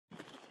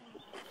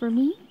For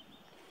me,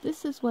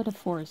 this is what a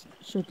forest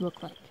should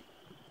look like.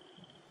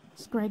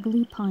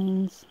 Scraggly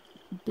pines,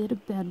 a bit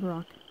of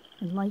bedrock,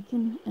 and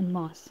lichen and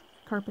moss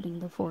carpeting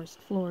the forest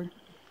floor.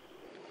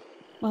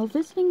 While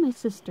visiting my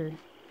sister,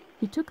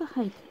 we took a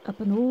hike up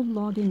an old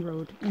logging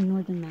road in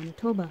northern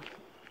Manitoba.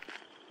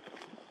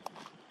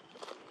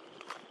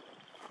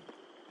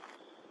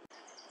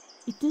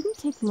 It didn't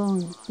take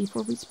long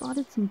before we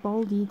spotted some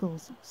bald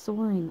eagles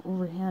soaring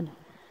overhead.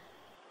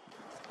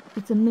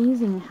 It's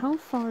amazing how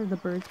far the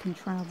birds can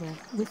travel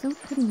without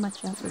putting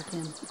much effort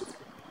in.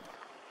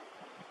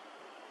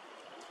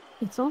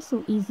 It's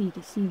also easy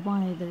to see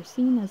why they're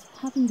seen as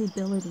having the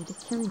ability to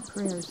carry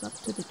prayers up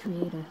to the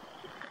Creator.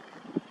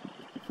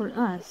 For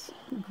us,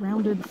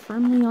 grounded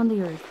firmly on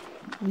the earth,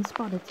 we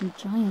spotted some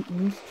giant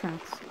moose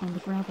tracks on the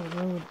gravel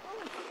road.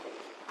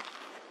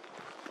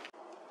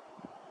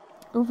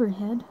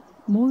 Overhead,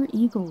 more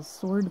eagles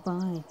soared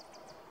by.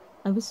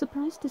 I was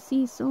surprised to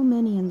see so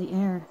many in the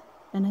air,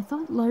 and I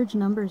thought large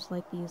numbers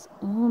like these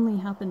only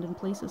happened in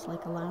places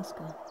like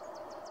Alaska.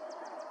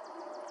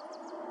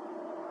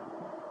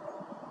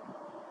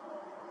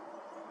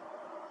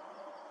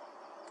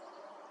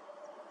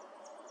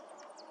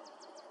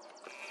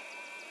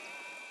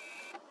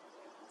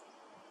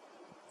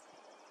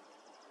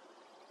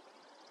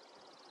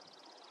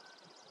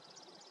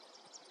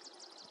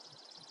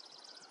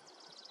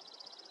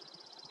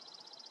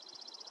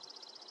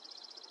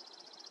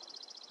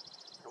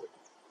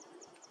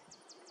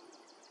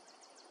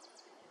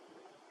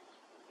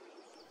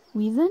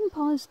 We then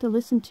paused to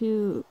listen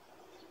to,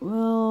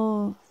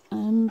 well,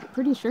 I'm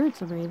pretty sure it's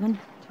a raven.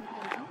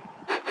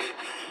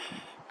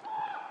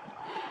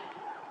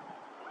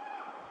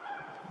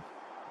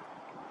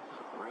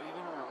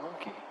 Raven or a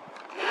monkey?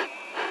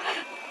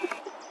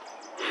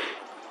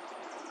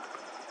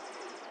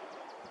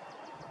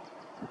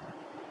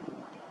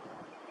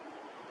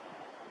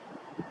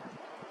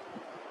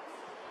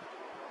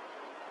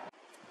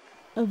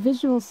 A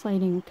visual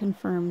sighting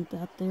confirmed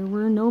that there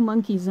were no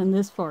monkeys in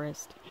this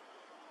forest.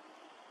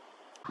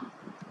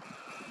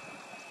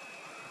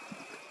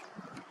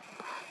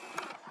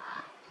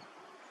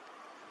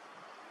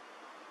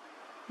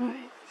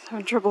 He's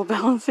having trouble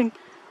balancing.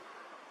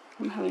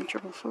 I'm having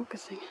trouble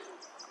focusing.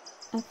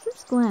 At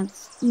first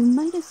glance, you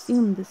might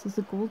assume this is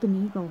a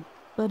golden eagle,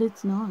 but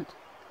it's not.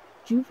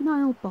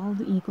 Juvenile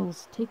bald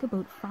eagles take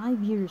about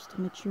 5 years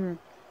to mature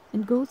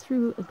and go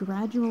through a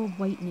gradual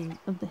whitening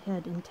of the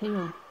head and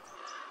tail.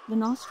 The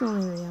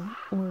nostril area,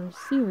 or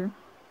cere,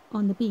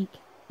 on the beak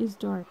is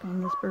dark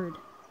on this bird,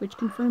 which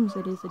confirms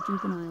it is a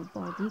juvenile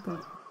bald eagle.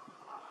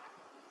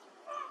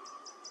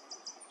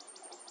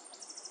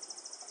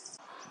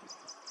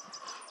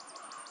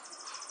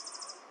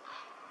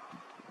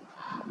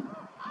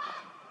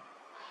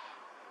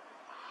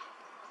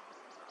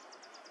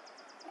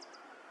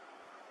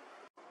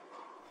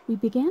 We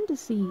began to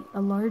see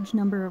a large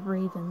number of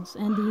ravens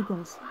and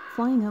eagles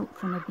flying out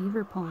from a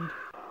beaver pond.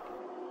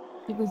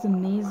 It was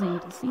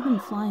amazing to see them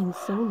flying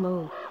so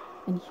low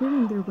and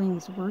hearing their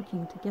wings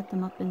working to get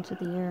them up into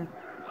the air.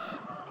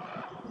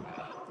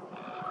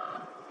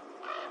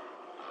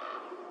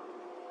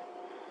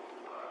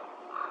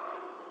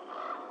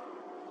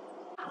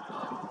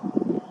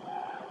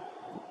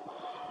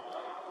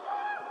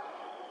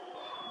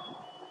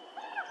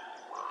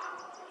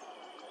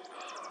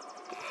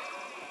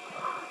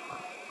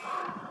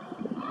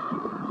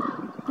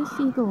 This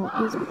eagle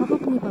is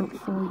probably about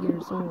 4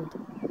 years old.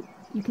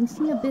 You can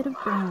see a bit of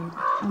brown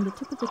on the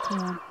tip of the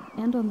tail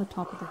and on the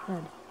top of the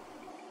head.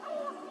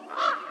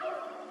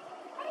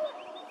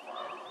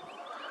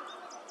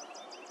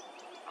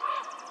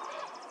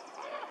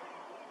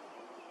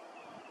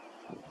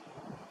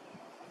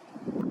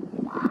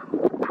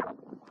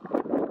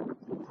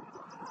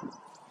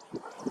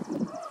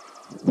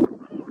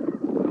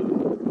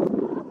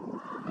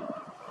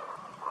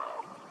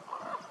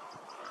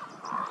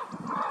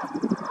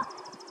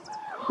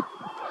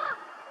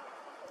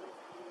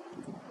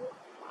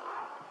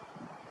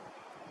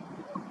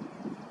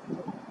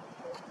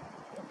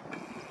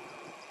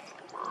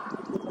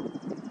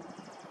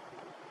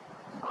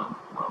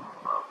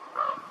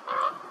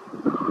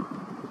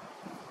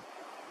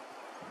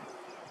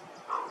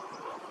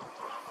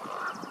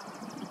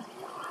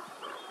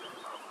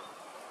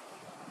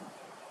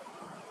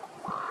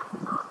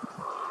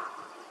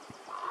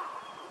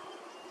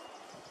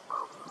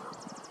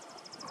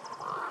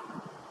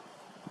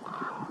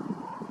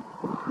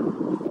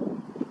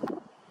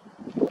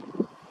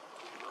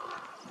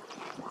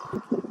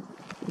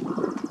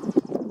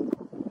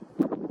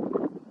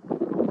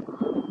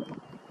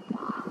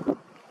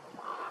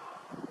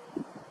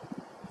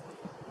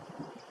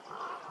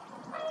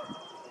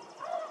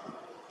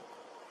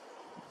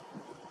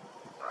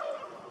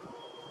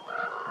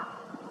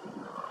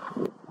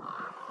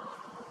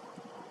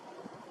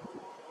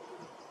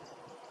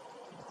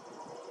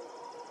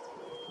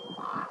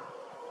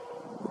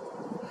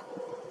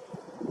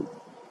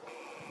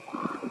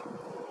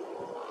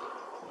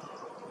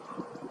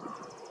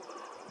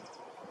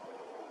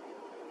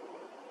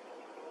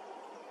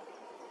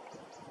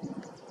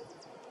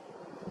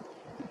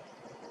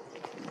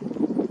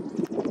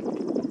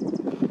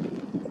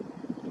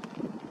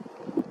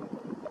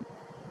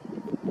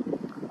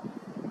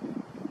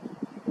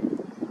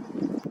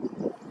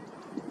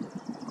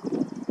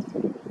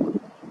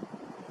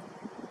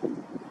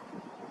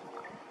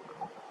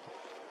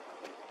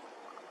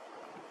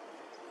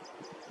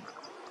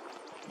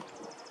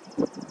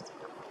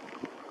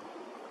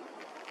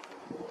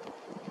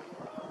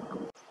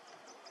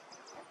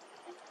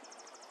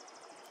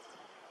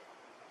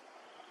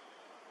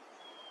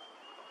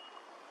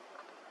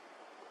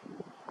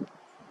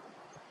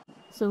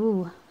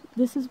 So,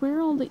 this is where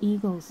all the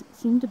eagles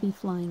seem to be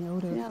flying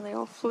out of. Yeah, they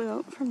all flew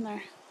out from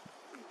there.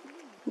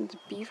 There's a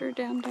beaver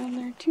down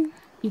there too.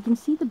 You can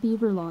see the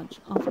beaver lodge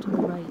off to the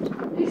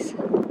right. Nice.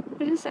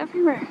 It is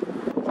everywhere.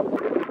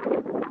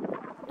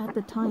 At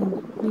the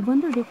time, we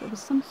wondered if it was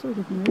some sort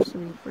of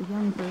nursery for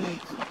young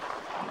birds.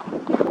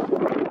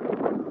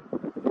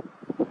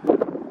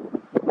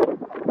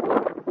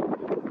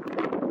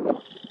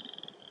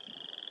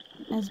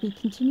 As we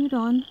continued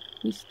on,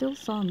 we still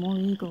saw more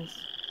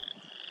eagles.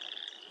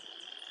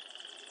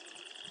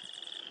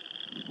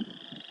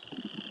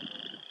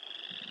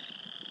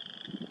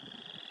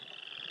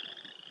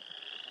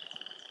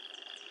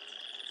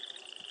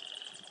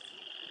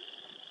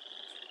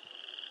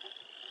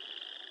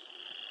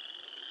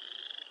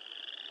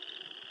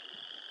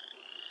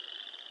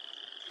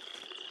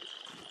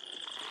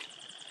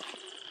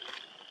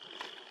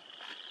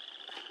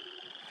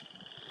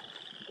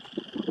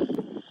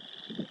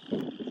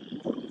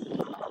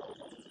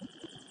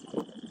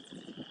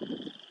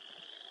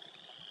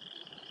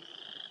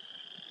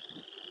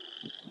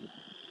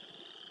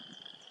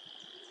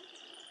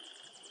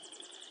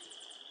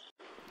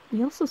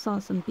 We also saw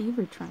some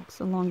beaver tracks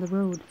along the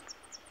road.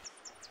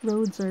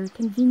 Roads are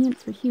convenient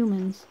for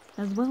humans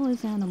as well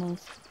as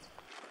animals.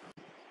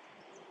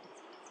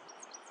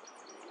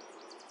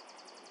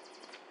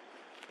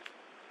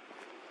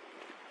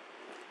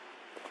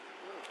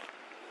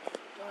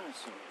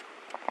 Dinosaur.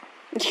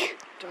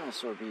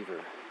 Dinosaur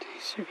beaver.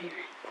 Dinosaur beaver.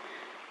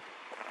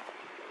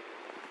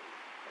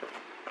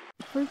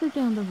 Further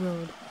down the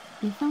road,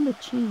 we found a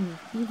chain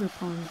of beaver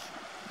ponds.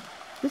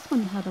 This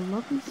one had a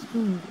lovely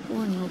stream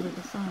pouring over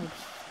the side.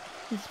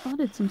 We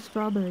spotted some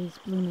strawberries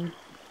blooming.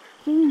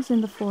 Clearings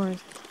in the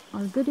forest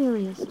are good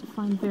areas to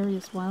find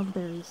various wild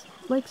berries,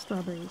 like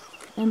strawberries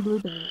and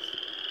blueberries.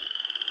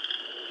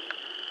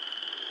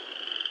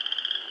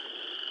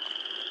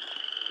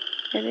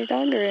 Are they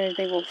dog or are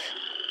they wolf?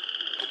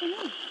 I don't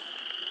know.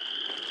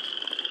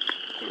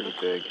 Pretty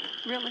big.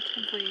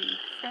 Relatively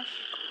fresh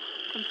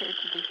compared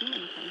to the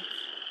human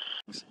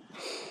things.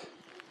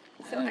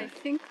 So I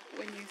think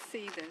when you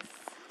see this,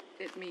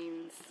 it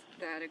means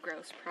that a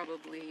grouse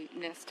probably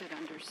nested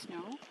under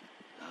snow,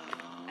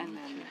 and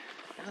then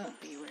that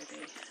would be where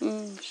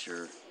they...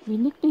 Sure. We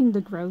nicknamed the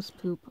grouse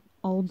poop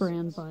all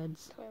Bran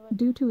buds,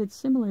 due to its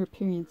similar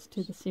appearance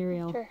to the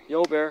cereal. Sure.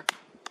 Yo, bear.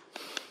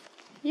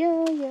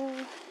 Yeah.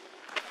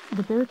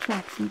 The bear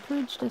tracks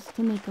encouraged us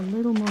to make a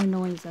little more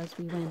noise as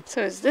we went.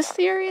 So is this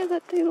the area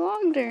that they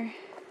logged or?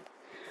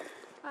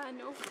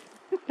 No.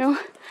 No?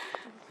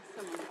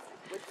 Some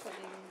wood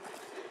cutting.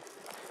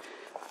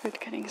 Wood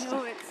cutting No,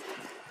 stuff. it's...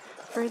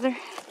 Further?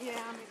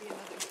 Yeah, maybe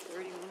another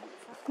 30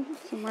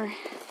 minutes. Somewhere.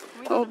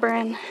 We don't Oh, know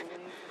Bran. how far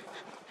away.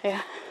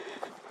 Yeah.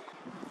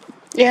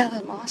 Yeah,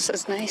 the moss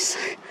is nice.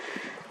 I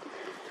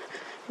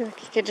feel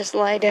like you could just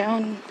lie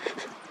down.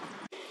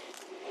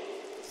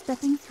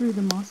 Stepping through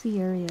the mossy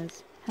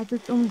areas has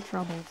its own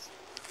troubles.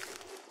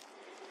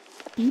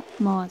 Deep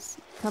moss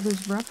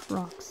covers rough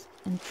rocks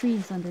and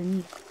trees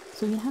underneath,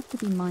 so you have to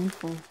be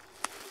mindful.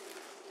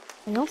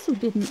 I also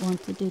didn't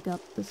want to dig up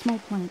the small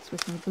plants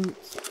with my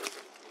boots.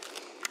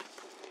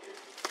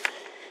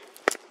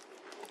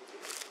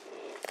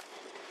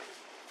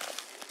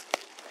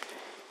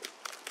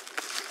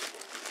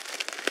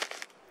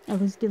 I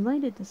was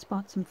delighted to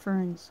spot some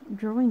ferns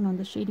growing on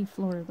the shady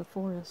floor of the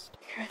forest,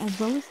 as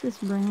well as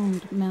this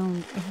round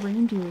mound of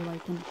Reindeer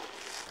Lichen,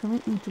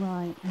 currently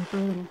dry and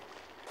brittle.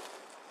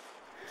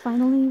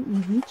 Finally,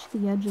 we reached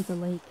the edge of the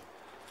lake.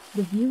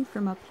 The view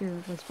from up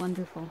here was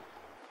wonderful.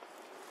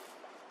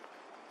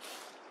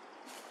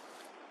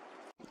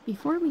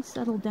 Before we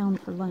settled down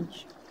for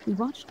lunch, we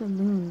watched a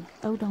loon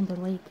out on the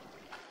lake.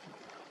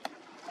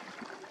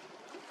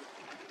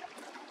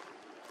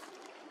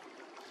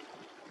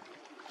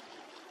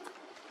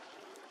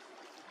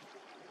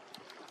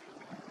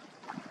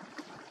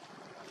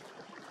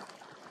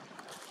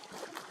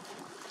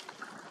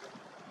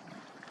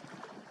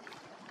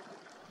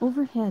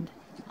 Overhead,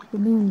 the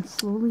moon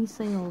slowly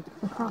sailed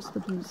across the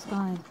blue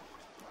sky.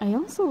 I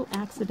also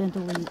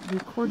accidentally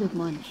recorded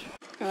lunch.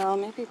 Well,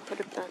 maybe put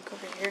it back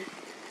over here.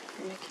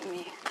 You're making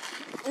me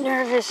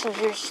nervous of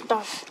your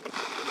stuff.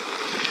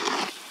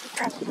 You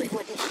probably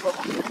wouldn't go.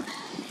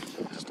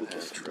 Just a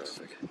bad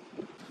traffic.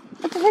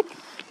 What the heck?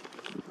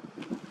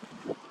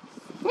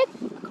 What?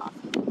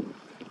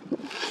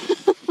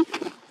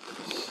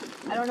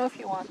 I don't know if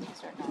you want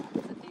these or not,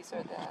 but these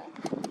are the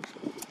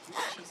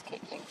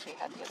cheesecake things we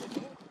had the other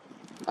day.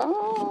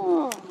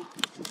 Oh,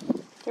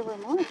 there were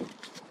more.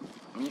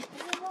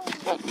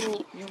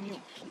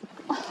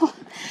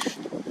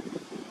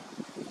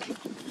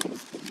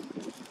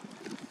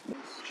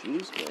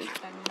 Cheesecake.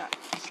 I'm not.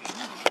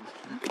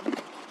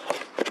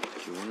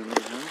 Do you want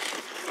another half?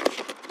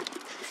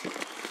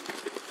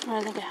 I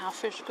think a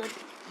half is good.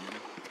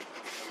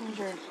 Those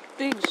are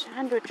big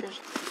sandwiches.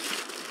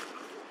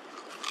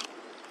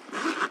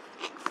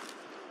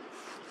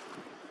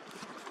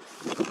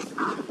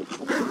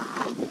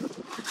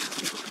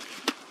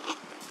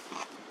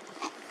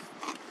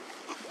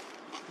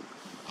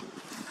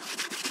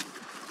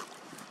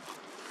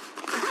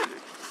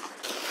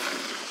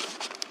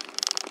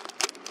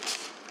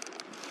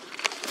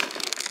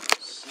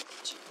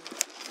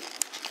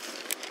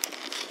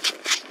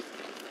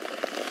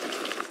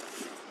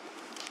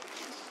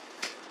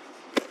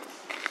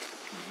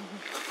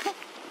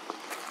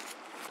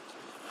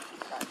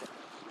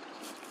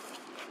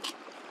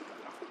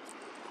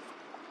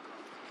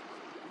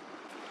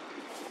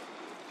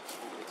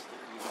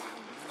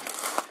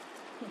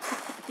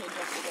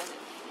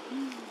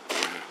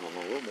 I'm a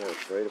little more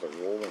afraid of it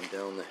rolling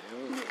down the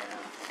hill. Yeah.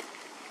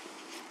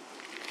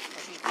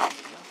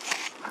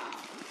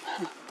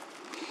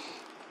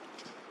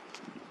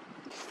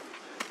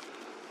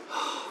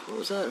 What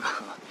was that?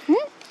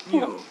 Hmm?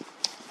 Meow.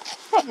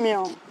 What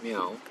meow?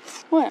 Meow.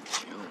 What?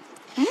 Meow.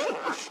 Hmm?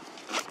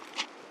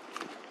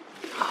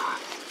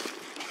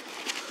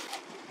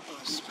 Oh,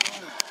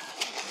 smell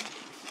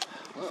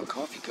that. Wow,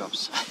 coffee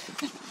cups.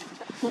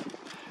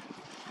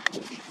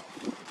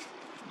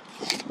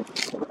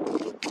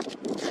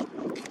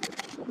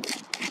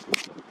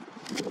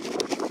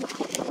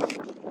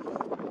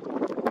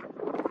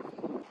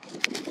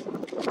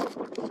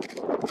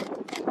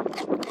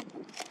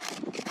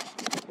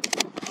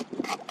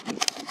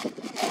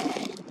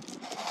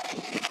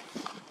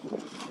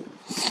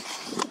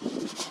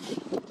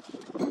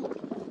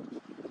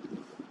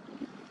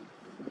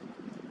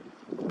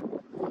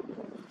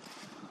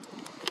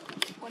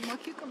 One more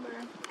cucumber.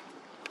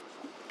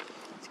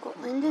 It's got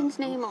Lyndon's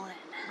name on it.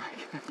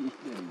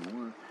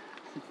 Anymore.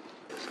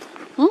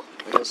 Hmm?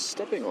 I guess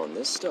stepping on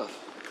this stuff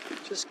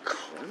just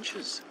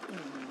crunches.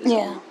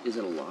 Yeah. Is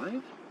it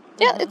alive?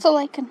 Yeah, it's a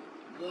lichen.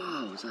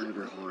 Wow, is that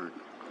ever hard?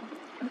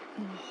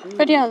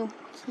 But yeah,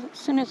 as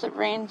soon as it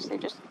rains, they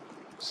just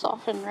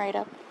soften right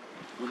up.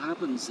 What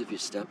happens if you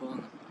step on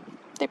them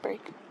They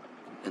break.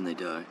 and they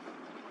die?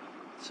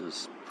 So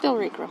it's, They'll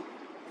regrow.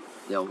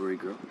 they'll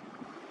regrow?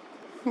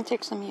 It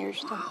takes some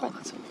years though. Wow, But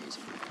that's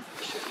amazing.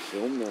 I should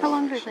film that. how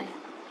long do they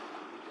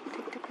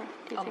take to grow,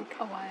 do you think?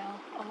 A while,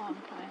 a long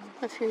time.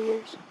 A few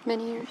years?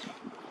 Many years?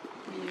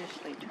 We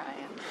usually try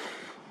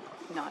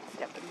and not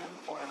step in them,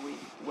 or we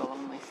will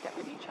only step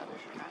in each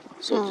other's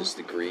tracks. So just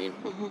the green?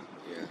 Mm-hmm.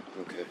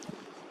 Yeah, okay.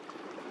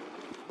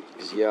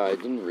 Because, yeah, I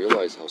didn't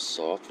realize how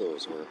soft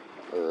those were.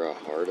 Or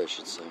hard, I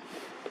should say.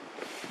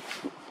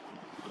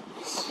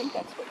 I think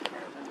that's what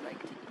caravan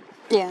liked.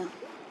 Yeah.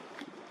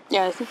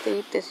 Yeah, I think they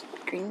eat these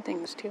green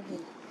things too.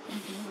 And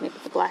maybe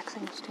the black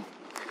things too.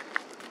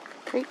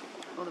 Great.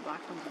 Well, the black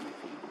ones are my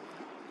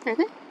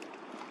favorite.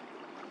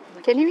 Are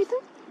they? Can you eat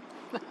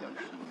them?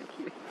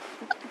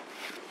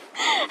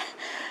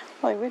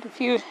 Well, I would if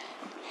you...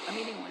 I'm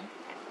eating one.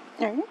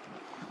 Are you?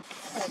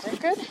 Is that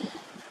good?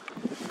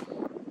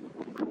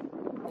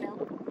 No.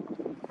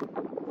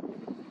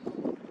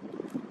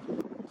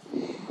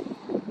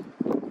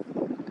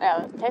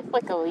 Yeah, it tastes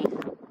like a leaf.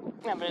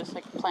 Yeah, but it's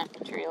like plant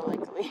material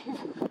like a leaf.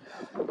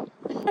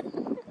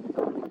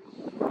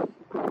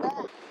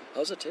 Ah,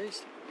 How's it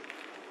taste?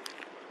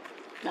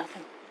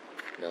 nothing.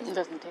 It Nothing.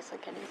 doesn't taste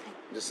like anything.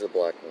 Just the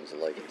black ones I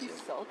like it too.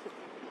 It's salted.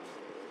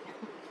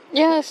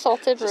 Yeah,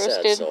 salted, Just add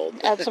roasted. salt.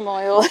 Add some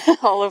oil,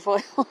 olive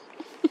oil. Maybe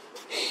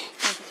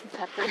some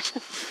pepper. I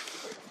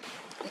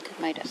think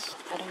I might have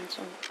add on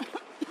some.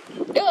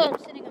 Oh, I'm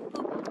sitting on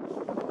poop.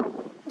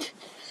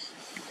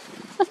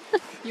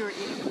 You were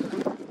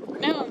eating.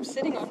 No, I'm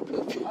sitting on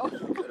poop.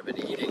 Could have been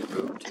eating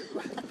poop too.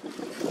 I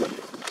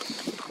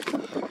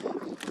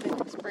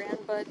think it's Bran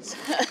buds.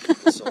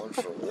 It's on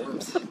for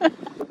warmth.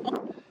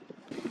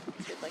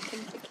 Is it like him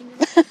picking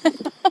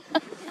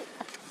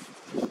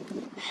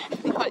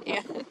Not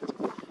yet.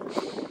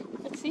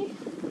 Let's see.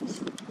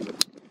 Some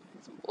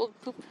old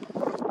poop.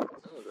 Oh,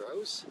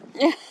 grouse?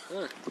 Yeah.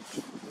 Huh.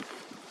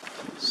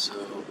 So,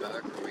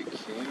 back where we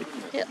came,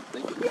 I Yeah.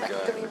 think we got...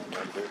 Don't even-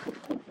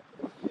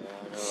 Yeah,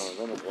 I know. I was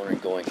almost wondering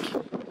going...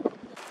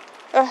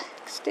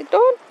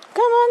 Don't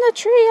come on the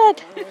tree yet.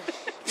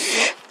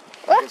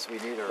 I guess we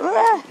need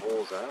our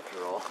poles after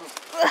all.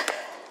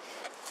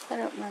 I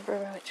don't remember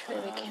which way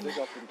we came. Dig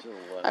up into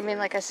the left. I mean,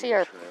 like I see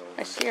our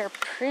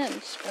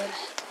prints, but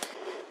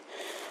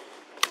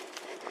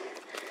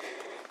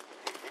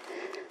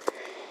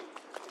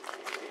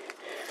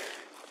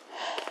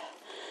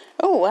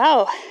oh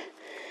wow!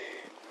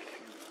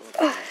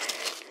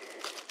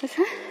 What's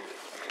that?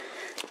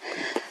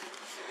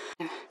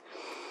 I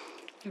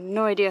have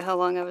no idea how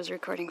long I was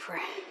recording for.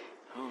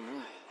 Oh,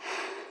 really?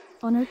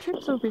 On our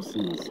trips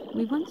overseas,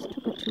 we once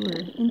took a tour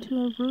into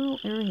a rural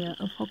area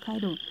of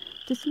Hokkaido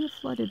to see a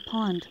flooded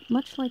pond,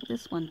 much like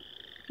this one,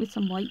 with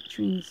some white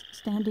trees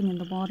standing in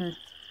the water.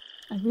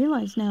 I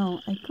realize now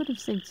I could have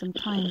saved some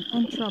time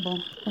and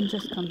trouble and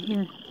just come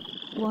here.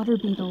 Water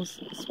beetles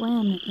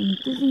swam in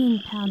dizzying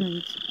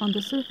patterns on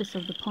the surface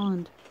of the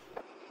pond.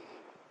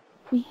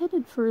 We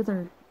headed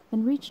further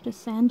and reached a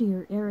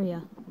sandier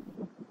area.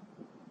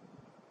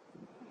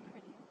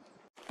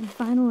 We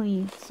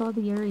finally saw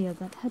the area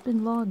that had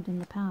been logged in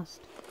the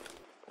past.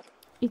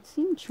 It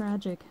seemed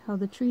tragic how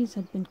the trees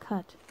had been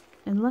cut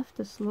and left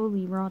to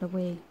slowly rot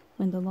away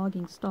when the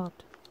logging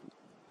stopped.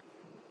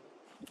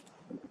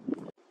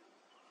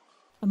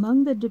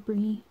 Among the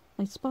debris,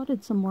 I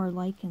spotted some more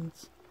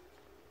lichens.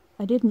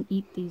 I didn't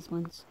eat these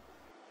ones.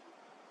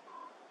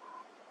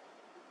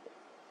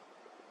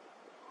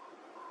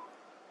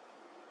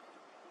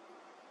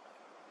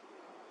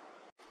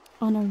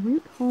 On our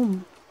route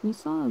home, we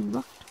saw a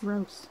ruffed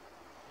grouse.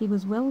 He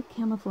was well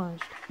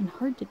camouflaged and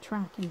hard to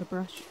track in the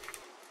brush.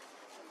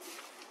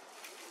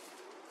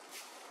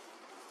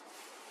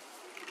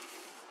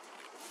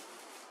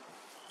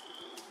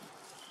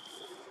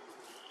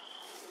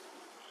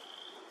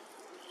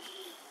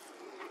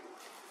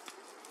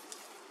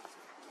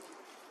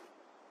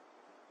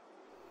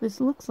 This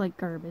looks like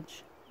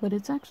garbage, but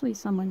it's actually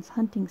someone's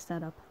hunting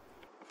setup.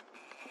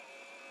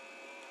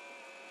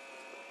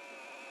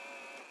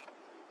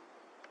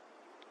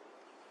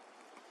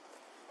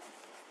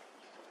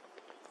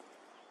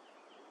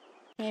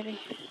 Maybe.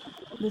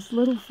 This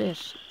little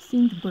fish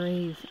seemed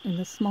brave in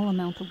the small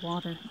amount of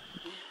water.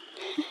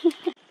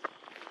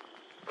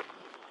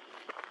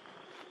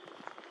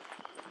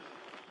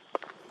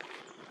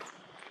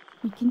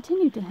 We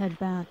continued to head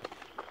back.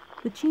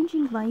 The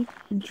changing light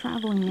and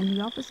traveling in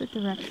the opposite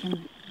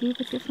direction gave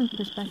a different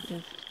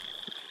perspective.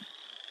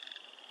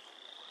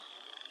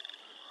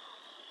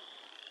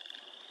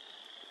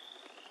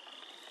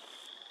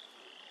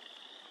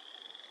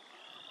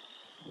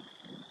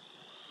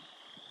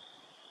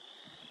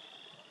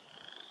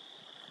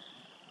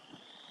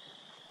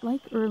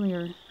 Like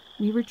earlier,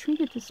 we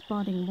retreated to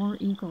spotting more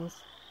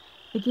eagles,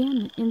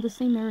 again in the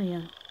same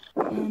area,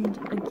 and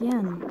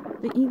again,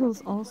 the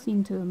eagles all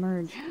seemed to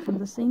emerge from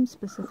the same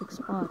specific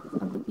spot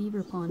of the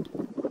beaver pond.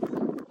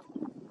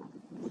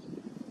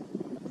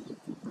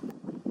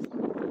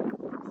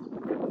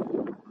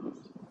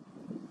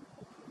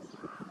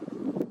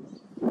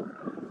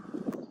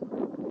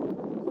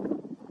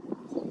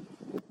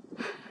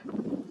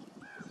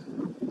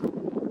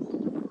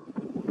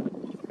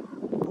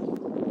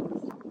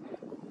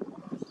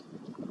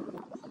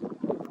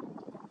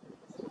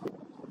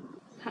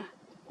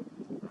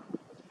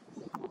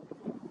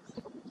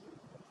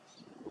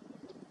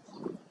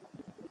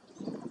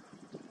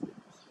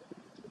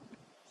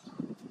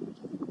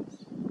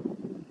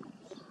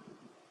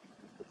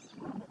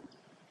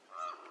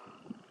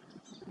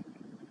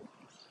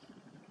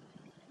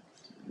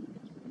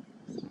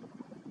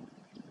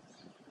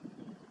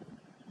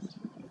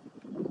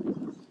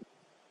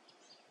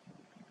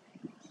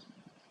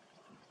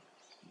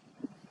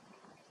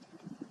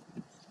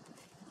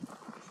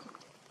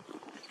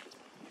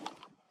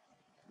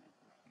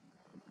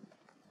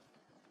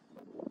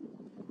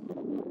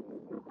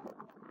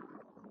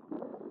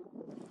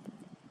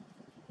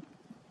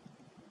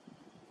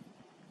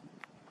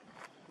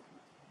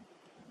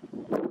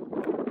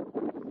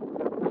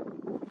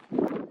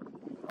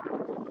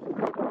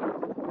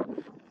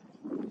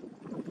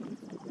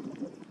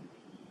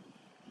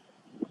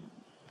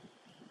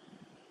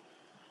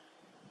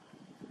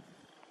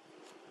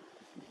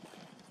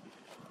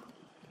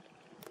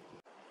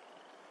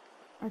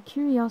 Our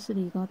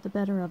curiosity got the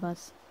better of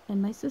us,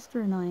 and my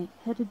sister and I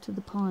headed to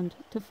the pond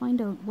to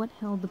find out what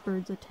held the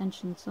birds'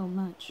 attention so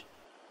much.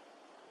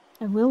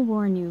 I will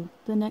warn you,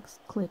 the next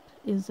clip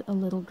is a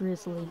little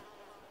grisly.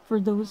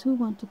 For those who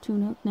want to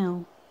tune out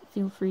now,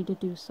 feel free to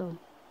do so.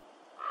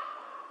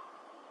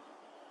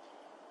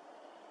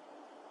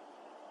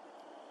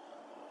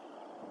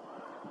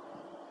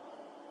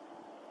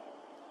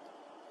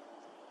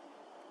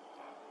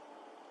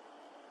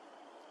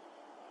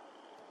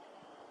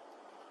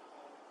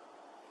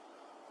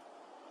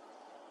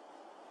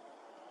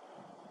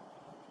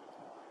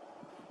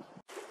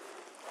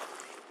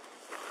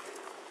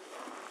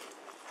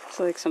 It's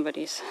like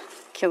somebody's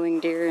killing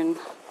deer and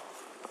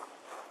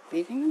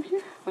leaving them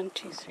here. 1,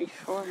 2, 3,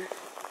 4.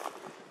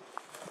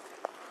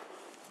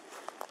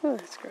 Oh,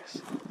 that's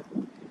gross.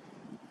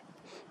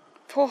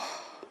 Oh.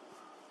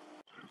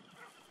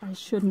 I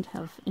shouldn't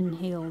have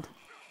inhaled.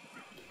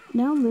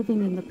 Now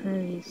living in the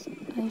prairies,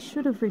 I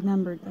should have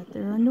remembered that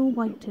there are no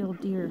white-tailed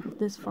deer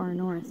this far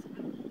north.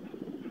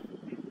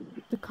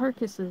 The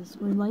carcasses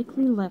were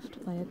likely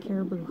left by a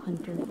caribou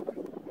hunter,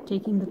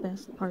 taking the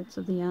best parts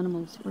of the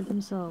animals for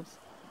themselves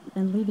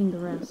and leaving the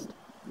rest.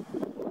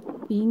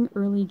 Being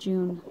early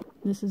June,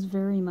 this is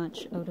very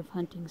much out of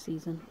hunting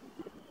season.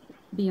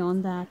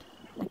 Beyond that,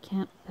 I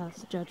can't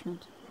pass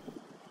judgment.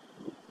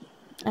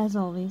 As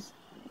always,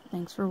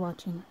 thanks for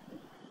watching.